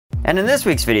And in this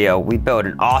week's video, we built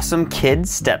an awesome kid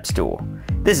step stool.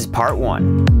 This is part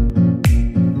 1.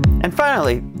 And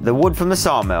finally, the wood from the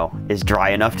sawmill is dry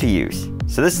enough to use.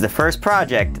 So this is the first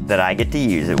project that I get to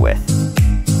use it with.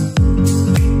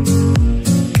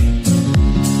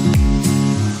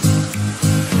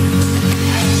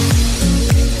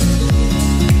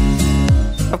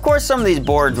 Of course, some of these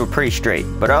boards were pretty straight,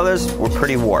 but others were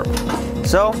pretty warped.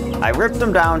 So I ripped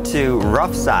them down to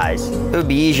rough size. It would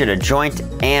be easier to joint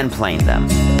and plane them.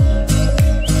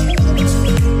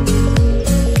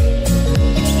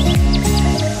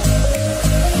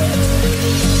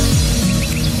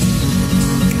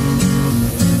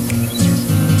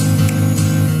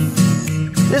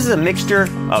 This is a mixture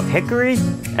of hickory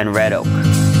and red oak.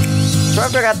 So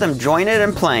after I got them jointed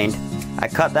and planed, I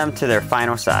cut them to their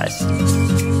final size.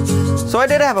 So I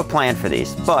did have a plan for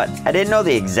these, but I didn't know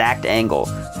the exact angle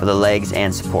for the legs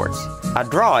and supports. I'd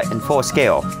draw it in full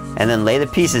scale and then lay the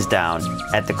pieces down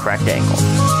at the correct angle.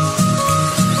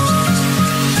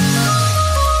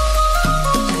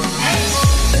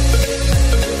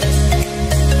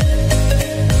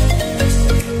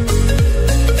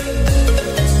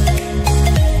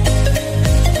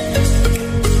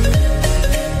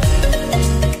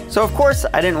 So of course,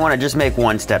 I didn't want to just make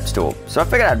one step stool, so I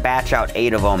figured I'd batch out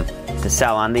 8 of them to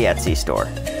sell on the Etsy store.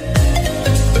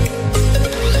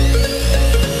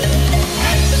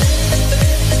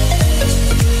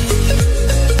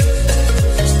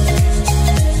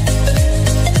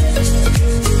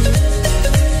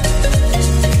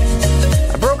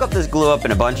 I broke up this glue up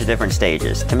in a bunch of different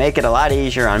stages to make it a lot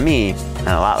easier on me and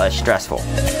a lot less stressful.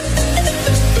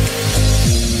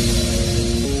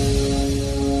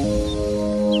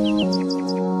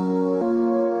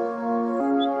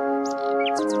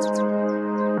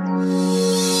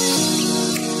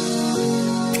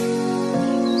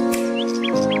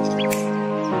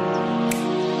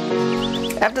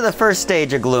 After the first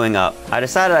stage of gluing up, I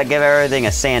decided I'd give everything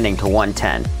a sanding to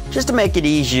 110, just to make it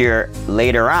easier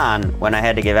later on when I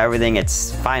had to give everything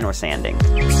its final sanding.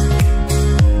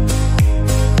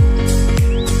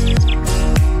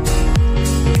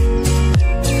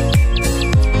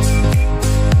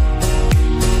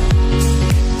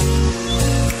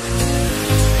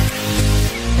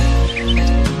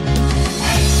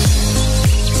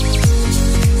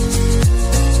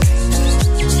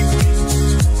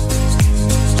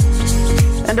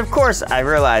 And of course, I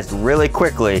realized really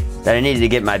quickly that I needed to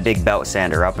get my big belt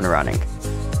sander up and running.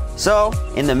 So,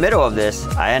 in the middle of this,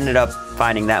 I ended up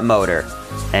finding that motor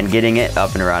and getting it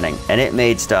up and running, and it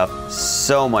made stuff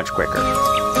so much quicker.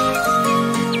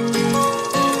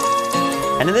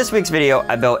 And in this week's video,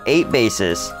 I built 8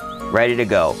 bases ready to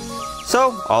go.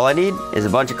 So, all I need is a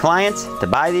bunch of clients to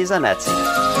buy these on Etsy.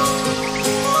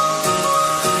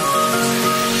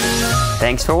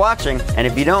 Thanks for watching, and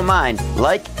if you don't mind,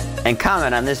 like and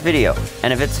comment on this video.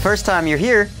 And if it's the first time you're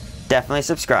here, definitely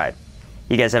subscribe.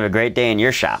 You guys have a great day in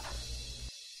your shop.